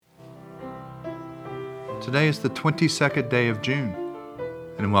Today is the 22nd day of June,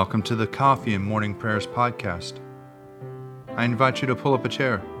 and welcome to the Coffee and Morning Prayers podcast. I invite you to pull up a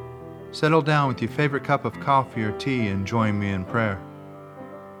chair, settle down with your favorite cup of coffee or tea, and join me in prayer.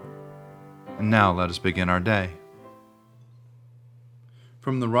 And now let us begin our day.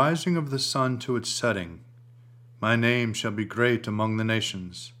 From the rising of the sun to its setting, my name shall be great among the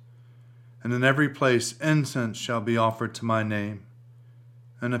nations, and in every place incense shall be offered to my name,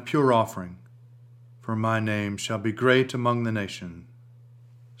 and a pure offering. For my name shall be great among the nations,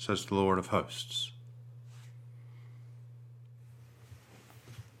 says the Lord of hosts.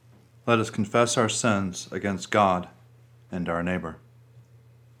 Let us confess our sins against God and our neighbor.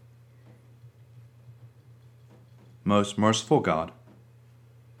 Most merciful God,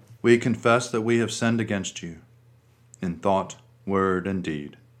 we confess that we have sinned against you in thought, word, and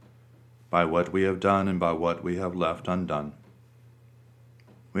deed, by what we have done and by what we have left undone.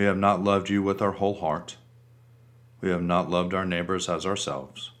 We have not loved you with our whole heart. We have not loved our neighbors as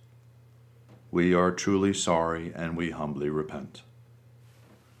ourselves. We are truly sorry, and we humbly repent.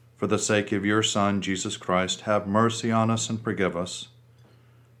 For the sake of your Son, Jesus Christ, have mercy on us and forgive us,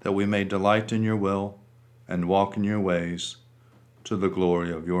 that we may delight in your will and walk in your ways, to the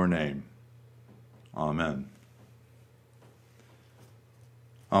glory of your name. Amen.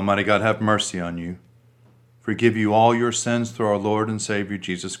 Almighty God, have mercy on you. Forgive you all your sins through our Lord and Savior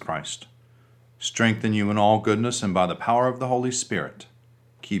Jesus Christ. Strengthen you in all goodness, and by the power of the Holy Spirit,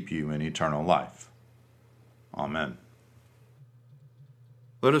 keep you in eternal life. Amen.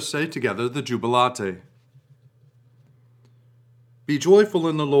 Let us say together the Jubilate. Be joyful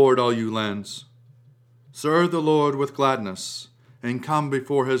in the Lord, all you lands. Serve the Lord with gladness, and come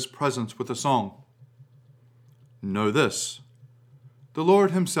before his presence with a song. Know this, the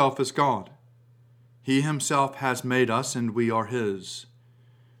Lord himself is God. He himself has made us, and we are his.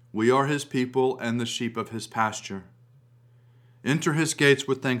 We are his people and the sheep of his pasture. Enter his gates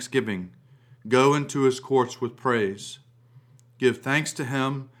with thanksgiving. Go into his courts with praise. Give thanks to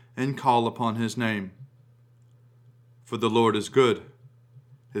him and call upon his name. For the Lord is good.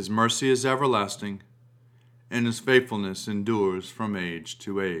 His mercy is everlasting, and his faithfulness endures from age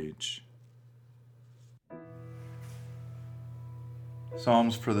to age.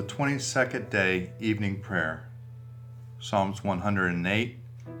 Psalms for the 22nd day evening prayer. Psalms 108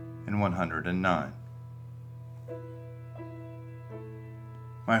 and 109.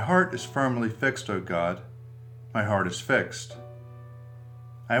 My heart is firmly fixed, O God. My heart is fixed.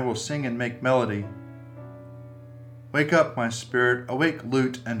 I will sing and make melody. Wake up, my spirit, awake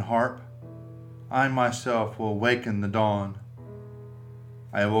lute and harp. I myself will waken the dawn.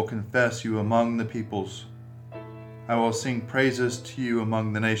 I will confess you among the peoples. I will sing praises to you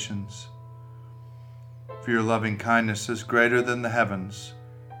among the nations. For your loving kindness is greater than the heavens,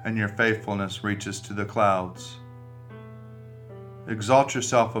 and your faithfulness reaches to the clouds. Exalt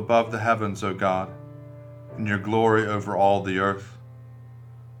yourself above the heavens, O God, and your glory over all the earth,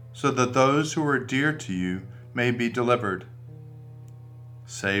 so that those who are dear to you may be delivered.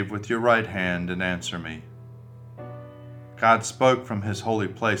 Save with your right hand and answer me. God spoke from his holy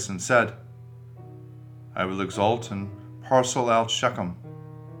place and said, I will exalt and parcel out Shechem.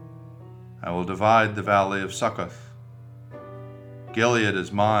 I will divide the valley of Succoth. Gilead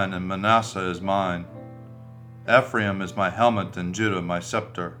is mine, and Manasseh is mine. Ephraim is my helmet, and Judah my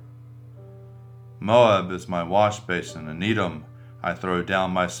scepter. Moab is my wash basin, and Edom I throw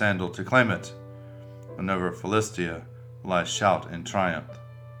down my sandal to claim it. And over Philistia will I shout in triumph.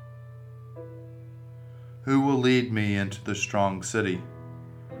 Who will lead me into the strong city?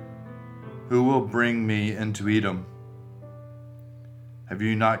 Who will bring me into Edom? Have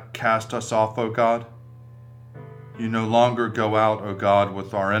you not cast us off, O God? You no longer go out, O God,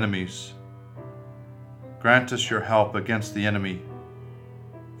 with our enemies. Grant us your help against the enemy,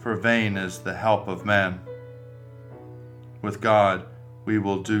 for vain is the help of man. With God we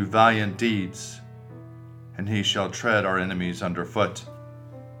will do valiant deeds, and he shall tread our enemies under foot.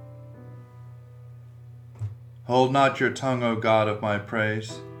 Hold not your tongue, O God, of my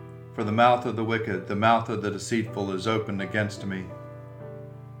praise, for the mouth of the wicked, the mouth of the deceitful is opened against me.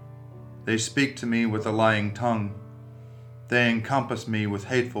 They speak to me with a lying tongue. They encompass me with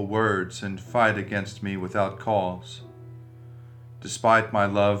hateful words and fight against me without cause. Despite my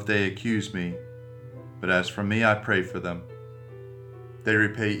love, they accuse me, but as for me, I pray for them. They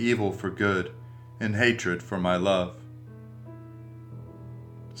repay evil for good and hatred for my love.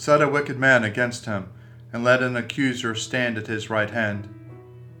 Set a wicked man against him, and let an accuser stand at his right hand.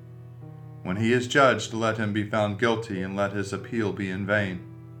 When he is judged, let him be found guilty, and let his appeal be in vain.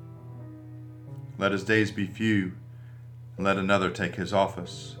 Let his days be few, and let another take his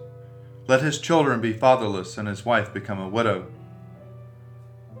office. Let his children be fatherless and his wife become a widow.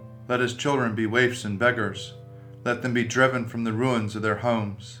 Let his children be waifs and beggars. Let them be driven from the ruins of their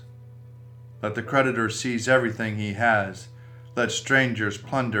homes. Let the creditor seize everything he has. Let strangers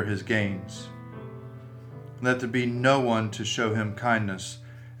plunder his gains. Let there be no one to show him kindness,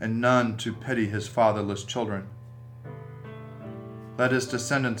 and none to pity his fatherless children. Let his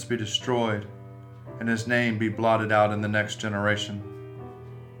descendants be destroyed, and his name be blotted out in the next generation.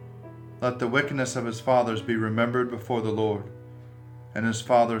 Let the wickedness of his fathers be remembered before the Lord, and his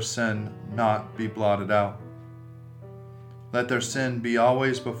father's sin not be blotted out. Let their sin be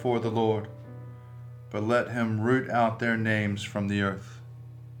always before the Lord, but let him root out their names from the earth.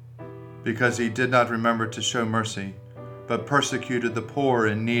 Because he did not remember to show mercy, but persecuted the poor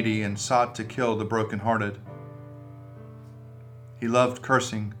and needy and sought to kill the brokenhearted. He loved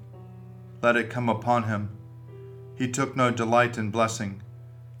cursing, let it come upon him. He took no delight in blessing,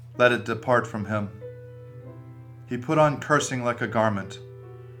 let it depart from him. He put on cursing like a garment,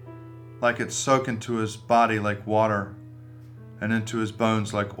 like it soak into his body like water, and into his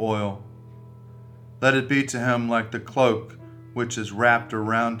bones like oil. Let it be to him like the cloak which is wrapped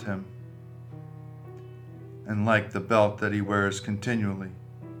around him, and like the belt that he wears continually.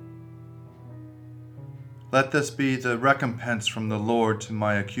 Let this be the recompense from the Lord to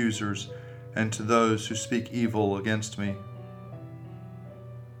my accusers and to those who speak evil against me.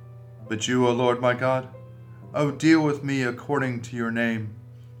 But you, O Lord my God, O deal with me according to your name.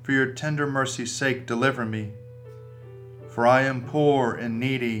 For your tender mercy's sake, deliver me. For I am poor and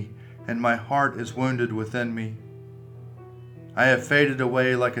needy, and my heart is wounded within me. I have faded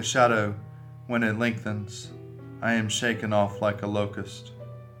away like a shadow when it lengthens. I am shaken off like a locust.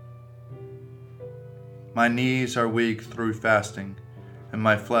 My knees are weak through fasting, and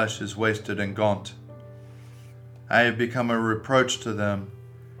my flesh is wasted and gaunt. I have become a reproach to them.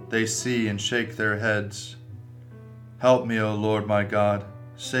 They see and shake their heads. Help me, O Lord my God.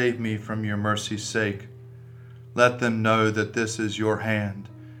 Save me from your mercy's sake. Let them know that this is your hand,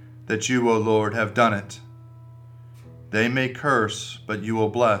 that you, O Lord, have done it. They may curse, but you will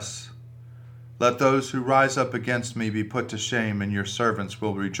bless. Let those who rise up against me be put to shame, and your servants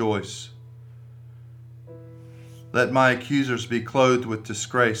will rejoice. Let my accusers be clothed with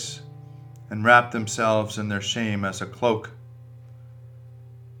disgrace, and wrap themselves in their shame as a cloak.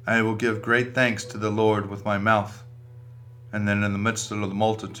 I will give great thanks to the Lord with my mouth, and then in the midst of the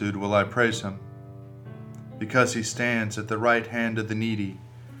multitude will I praise him, because he stands at the right hand of the needy,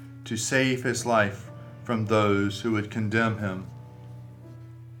 to save his life from those who would condemn him.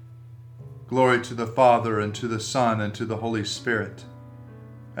 Glory to the Father, and to the Son, and to the Holy Spirit,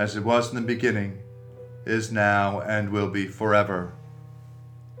 as it was in the beginning, is now, and will be forever.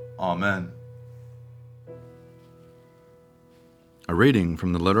 Amen. A reading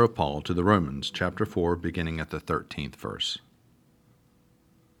from the letter of Paul to the Romans, chapter 4, beginning at the 13th verse.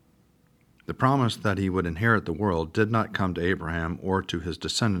 The promise that he would inherit the world did not come to Abraham or to his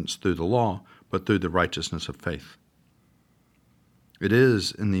descendants through the law, but through the righteousness of faith. It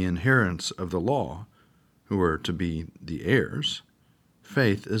is in the inheritance of the law, who are to be the heirs,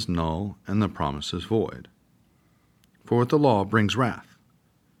 faith is null and the promise is void. For the law brings wrath.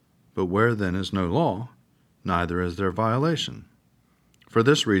 But where then is no law, neither is there violation. For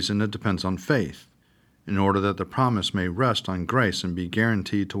this reason it depends on faith, in order that the promise may rest on grace and be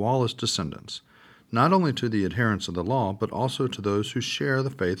guaranteed to all his descendants, not only to the adherents of the law, but also to those who share the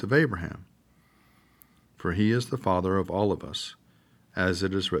faith of Abraham. For he is the father of all of us, as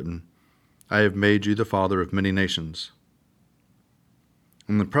it is written, I have made you the father of many nations.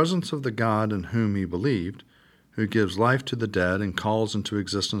 In the presence of the God in whom he believed, who gives life to the dead and calls into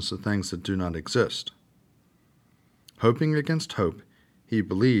existence the things that do not exist. Hoping against hope, he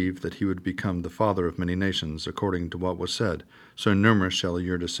believed that he would become the father of many nations, according to what was said, so numerous shall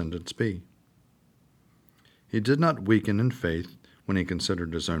your descendants be. He did not weaken in faith when he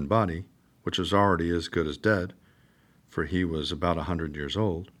considered his own body, which was already as good as dead, for he was about 100 years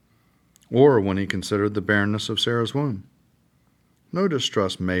old, or when he considered the barrenness of Sarah's womb. No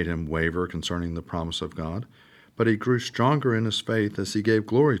distrust made him waver concerning the promise of God, but he grew stronger in his faith as he gave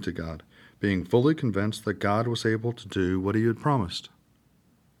glory to God, being fully convinced that God was able to do what he had promised.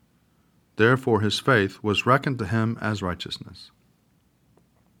 Therefore his faith was reckoned to him as righteousness.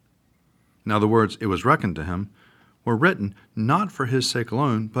 Now the words, "it was reckoned to him," were written not for his sake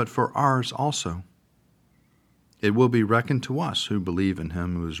alone, but for ours also. It will be reckoned to us who believe in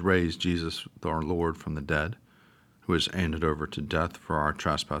him who has raised Jesus our Lord from the dead, who was handed over to death for our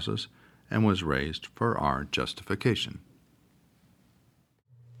trespasses, and was raised for our justification.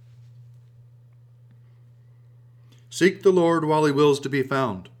 Seek the Lord while he wills to be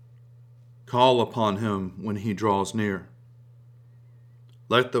found. Call upon him when he draws near.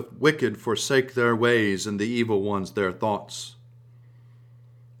 Let the wicked forsake their ways and the evil ones their thoughts.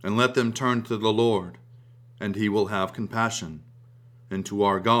 And let them turn to the Lord, and he will have compassion, and to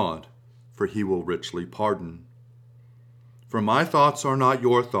our God, for he will richly pardon. For my thoughts are not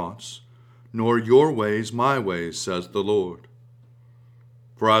your thoughts, nor your ways my ways, says the Lord.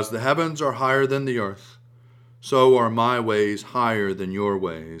 For as the heavens are higher than the earth, so are my ways higher than your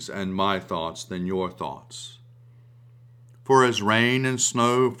ways, and my thoughts than your thoughts. For as rain and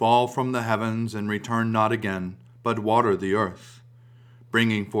snow fall from the heavens and return not again, but water the earth,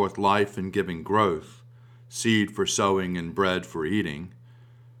 bringing forth life and giving growth, seed for sowing and bread for eating,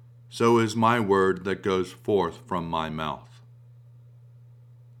 so is my word that goes forth from my mouth.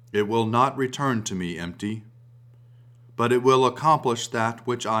 It will not return to me empty, but it will accomplish that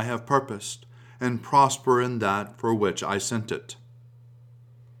which I have purposed, and prosper in that for which I sent it.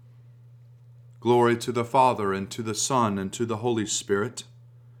 Glory to the Father, and to the Son, and to the Holy Spirit,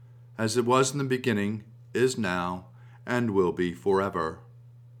 as it was in the beginning, is now, and will be forever.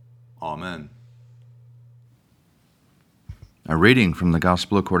 Amen. A reading from the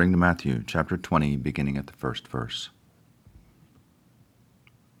Gospel according to Matthew, chapter 20, beginning at the first verse.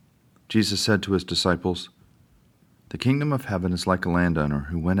 Jesus said to his disciples, "The kingdom of heaven is like a landowner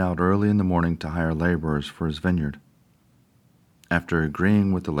who went out early in the morning to hire laborers for his vineyard. After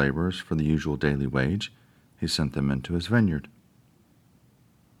agreeing with the laborers for the usual daily wage, he sent them into his vineyard.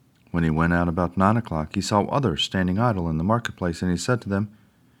 When he went out about 9 o'clock, he saw others standing idle in the marketplace, and he said to them,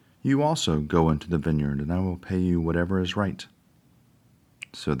 'You also go into the vineyard, and I will pay you whatever is right.'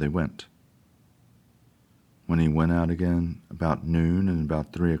 So they went. When he went out again about noon and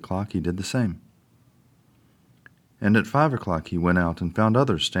about 3 o'clock, he did the same. And at 5 o'clock he went out and found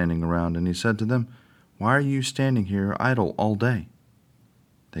others standing around, and he said to them, 'Why are you standing here idle all day?'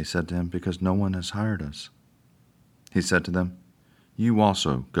 They said to him, 'Because no one has hired us.' He said to them, 'You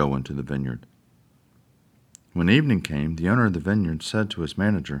also go into the vineyard.' When evening came, the owner of the vineyard said to his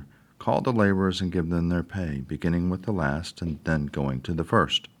manager, 'Call the laborers and give them their pay, beginning with the last and then going to the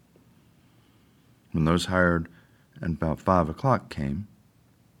first.' When those hired at about 5 o'clock came,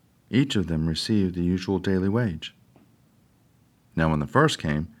 each of them received the usual daily wage. Now when the first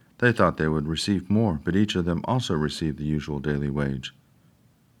came, they thought they would receive more, but each of them also received the usual daily wage.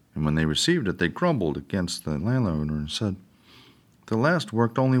 And when they received it, they grumbled against the landowner and said, 'The last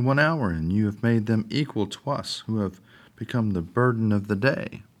worked only 1 hour, and you have made them equal to us, who have become the burden of the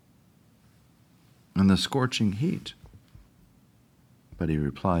day and the scorching heat.' But he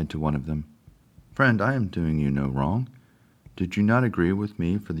replied to one of them, 'Friend, I am doing you no wrong. Did you not agree with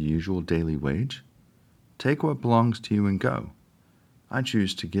me for the usual daily wage? Take what belongs to you and go. I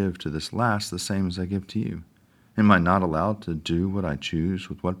choose to give to this last the same as I give to you. Am I not allowed to do what I choose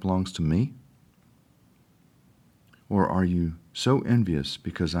with what belongs to me? Or are you so envious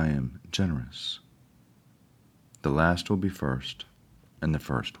because I am generous? The last will be first, and the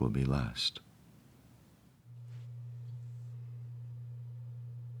first will be last.'"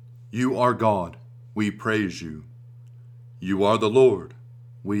 You are God, we praise you. You are the Lord,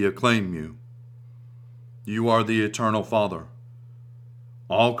 we acclaim you. You are the eternal Father.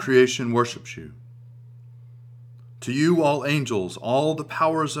 All creation worships you. To you all angels, all the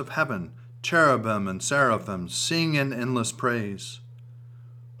powers of heaven, cherubim and seraphim, sing in endless praise.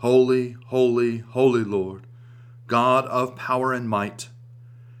 Holy, holy, holy Lord, God of power and might,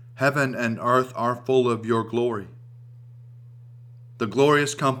 heaven and earth are full of your glory. The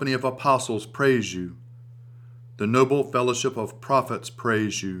glorious company of apostles praise you. The noble fellowship of prophets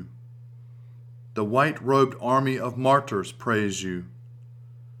praise you. The white-robed army of martyrs praise you.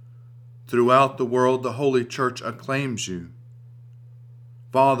 Throughout the world the Holy Church acclaims you.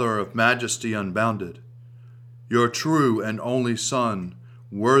 Father of majesty unbounded, your true and only Son,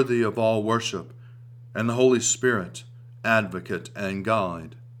 worthy of all worship, and the Holy Spirit, advocate and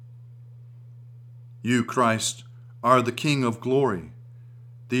guide. You, Christ, are the King of glory,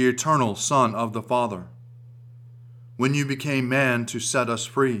 the eternal Son of the Father. When you became man to set us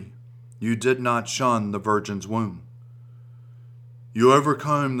free, you did not shun the Virgin's womb. You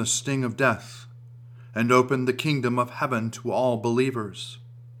overcame the sting of death and opened the kingdom of heaven to all believers.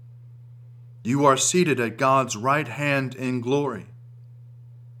 You are seated at God's right hand in glory.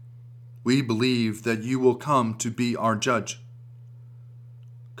 We believe that you will come to be our judge.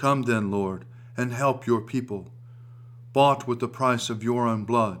 Come then, Lord, and help your people, bought with the price of your own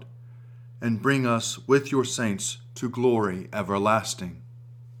blood, and bring us with your saints to glory everlasting.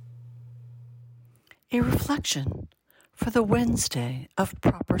 A reflection for the Wednesday of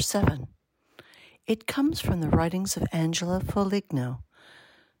Proper 7. It comes from the writings of Angela Foligno,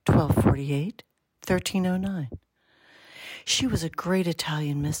 1248, 1309. She was a great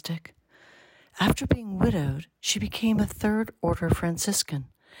Italian mystic. After being widowed, she became a Third Order Franciscan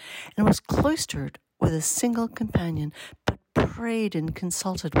and was cloistered with a single companion, but prayed and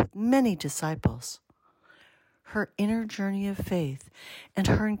consulted with many disciples. Her inner journey of faith and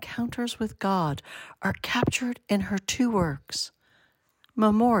her encounters with God are captured in her two works,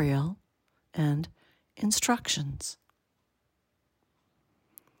 Memorial and Instructions.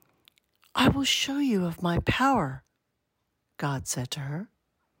 "I will show you of my power," God said to her.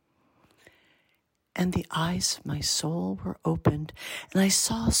 And the eyes of my soul were opened, and I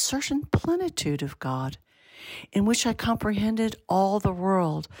saw a certain plenitude of God, in which I comprehended all the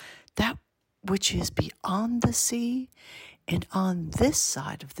world, that which is beyond the sea, and on this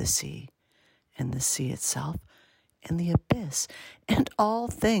side of the sea, and the sea itself, and the abyss, and all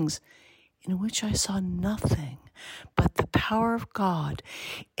things, in which I saw nothing but the power of God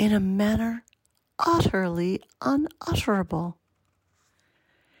in a manner utterly unutterable.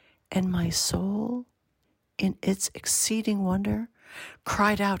 And my soul, in its exceeding wonder,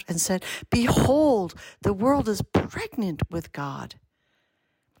 cried out and said, "Behold, the world is pregnant with God."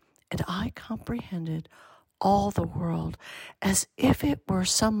 And I comprehended all the world as if it were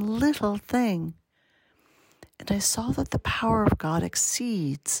some little thing. And I saw that the power of God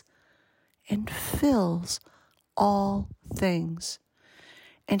exceeds and fills all things.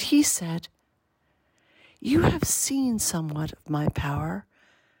 And he said, "You have seen somewhat of my power.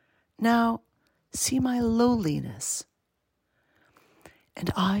 Now see my lowliness."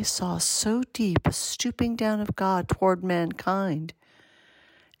 And I saw so deep a stooping down of God toward mankind,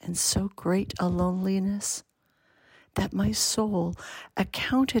 and so great a loneliness, that my soul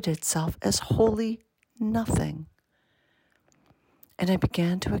accounted itself as wholly nothing. And I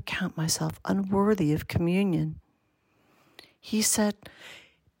began to account myself unworthy of communion. He said,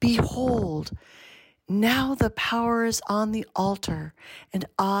 "Behold, now the power is on the altar, and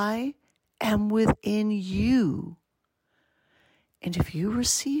I am within you. And if you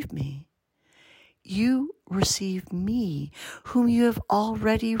receive me, you receive me, whom you have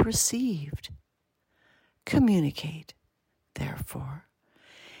already received. Communicate, therefore,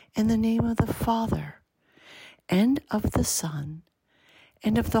 in the name of the Father, and of the Son,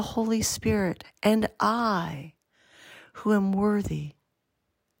 and of the Holy Spirit, and I, who am worthy,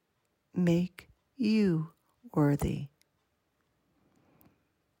 make you worthy."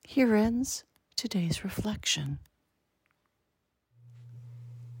 Here ends today's reflection.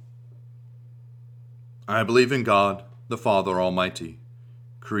 I believe in God, the Father Almighty,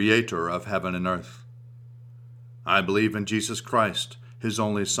 creator of heaven and earth. I believe in Jesus Christ, his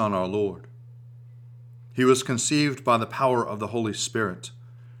only Son, our Lord. He was conceived by the power of the Holy Spirit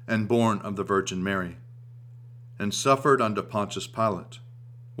and born of the Virgin Mary, and suffered under Pontius Pilate,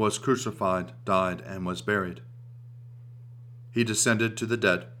 was crucified, died, and was buried. He descended to the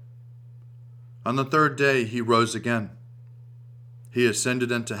dead. On the third day he rose again. He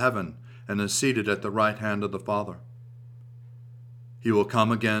ascended into heaven and is seated at the right hand of the Father. He will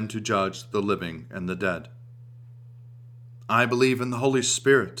come again to judge the living and the dead. I believe in the Holy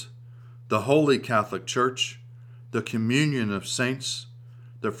Spirit, the Holy Catholic Church, the communion of saints,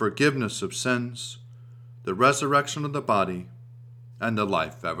 the forgiveness of sins, the resurrection of the body, and the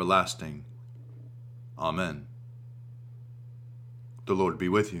life everlasting. Amen. The Lord be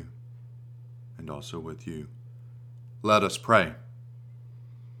with you, and also with you. Let us pray.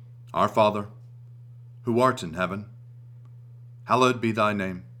 Our Father, who art in heaven, hallowed be thy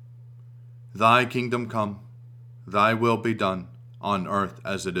name. Thy kingdom come, thy will be done, on earth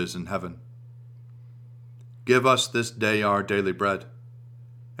as it is in heaven. Give us this day our daily bread,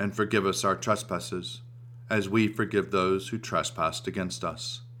 and forgive us our trespasses, as we forgive those who trespass against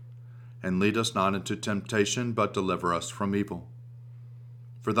us. And lead us not into temptation, but deliver us from evil.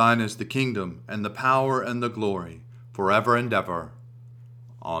 For thine is the kingdom, and the power, and the glory, forever and ever.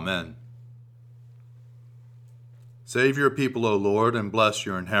 Amen. Save your people, O Lord, and bless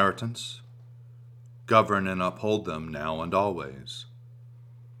your inheritance. Govern and uphold them now and always.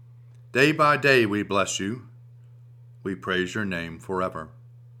 Day by day we bless you. We praise your name forever.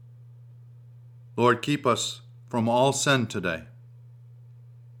 Lord, keep us from all sin today.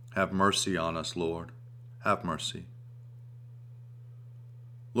 Have mercy on us, Lord. Have mercy.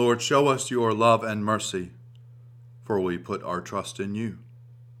 Lord, show us your love and mercy, for we put our trust in you.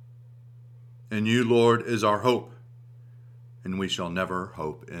 In you, Lord, is our hope, and we shall never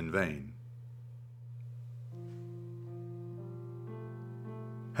hope in vain.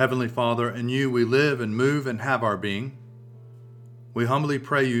 Heavenly Father, in you we live and move and have our being. We humbly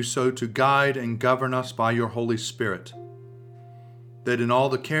pray you so to guide and govern us by your Holy Spirit. that in all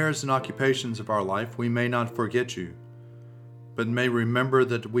the cares and occupations of our life we may not forget you, but may remember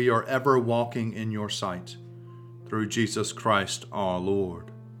that we are ever walking in your sight, through Jesus Christ our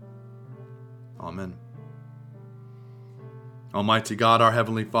Lord. Amen. Almighty God, our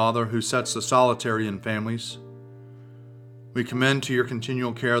Heavenly Father, who sets the solitary in families, we commend to your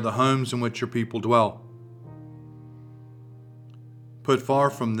continual care the homes in which your people dwell. Put far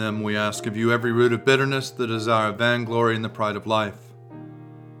from them, we ask of you, every root of bitterness, the desire of vainglory, and the pride of life.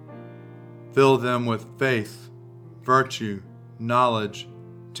 Fill them with faith, virtue, knowledge,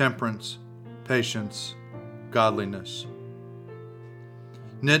 temperance, patience, godliness.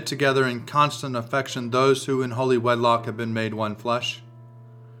 Knit together in constant affection those who in holy wedlock have been made one flesh.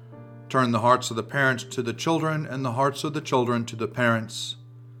 Turn the hearts of the parents to the children, and the hearts of the children to the parents,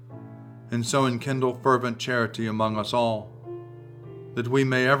 and so enkindle fervent charity among us all, that we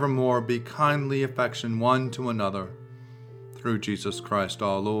may evermore be kindly affection one to another, through Jesus Christ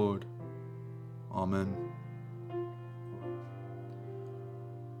our Lord. Amen.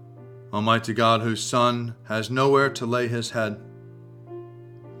 Almighty God, whose Son has nowhere to lay his head,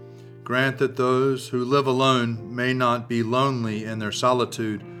 grant that those who live alone may not be lonely in their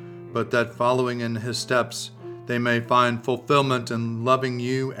solitude, but that following in his steps, they may find fulfillment in loving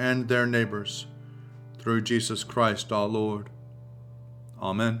you and their neighbors, through Jesus Christ our Lord.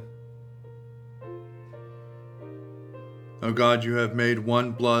 Amen. O God, you have made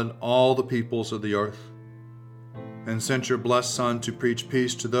one blood all the peoples of the earth, and sent your blessed Son to preach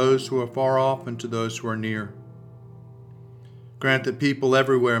peace to those who are far off and to those who are near. Grant that people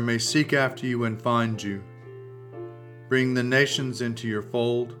everywhere may seek after you and find you. Bring the nations into your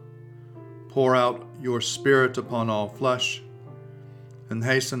fold. Pour out your Spirit upon all flesh, and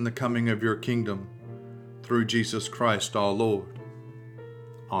hasten the coming of your kingdom, through Jesus Christ our Lord.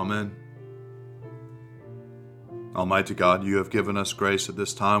 Amen. Almighty God, you have given us grace at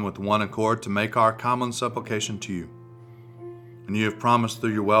this time with one accord to make our common supplication to you. And you have promised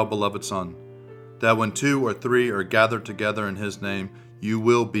through your well-beloved Son, that when 2 or 3 are gathered together in his name, you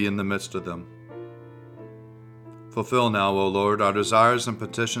will be in the midst of them. Fulfill now, O Lord, our desires and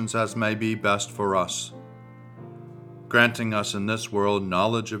petitions as may be best for us, granting us in this world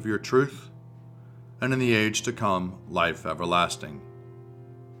knowledge of your truth, and in the age to come, life everlasting.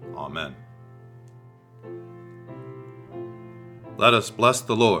 Amen. Let us bless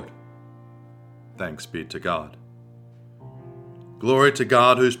the Lord. Thanks be to God. Glory to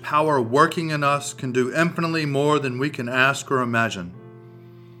God, whose power working in us can do infinitely more than we can ask or imagine.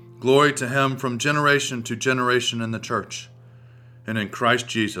 Glory to him from generation to generation in the church, and in Christ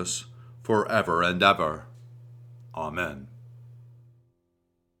Jesus forever and ever. Amen.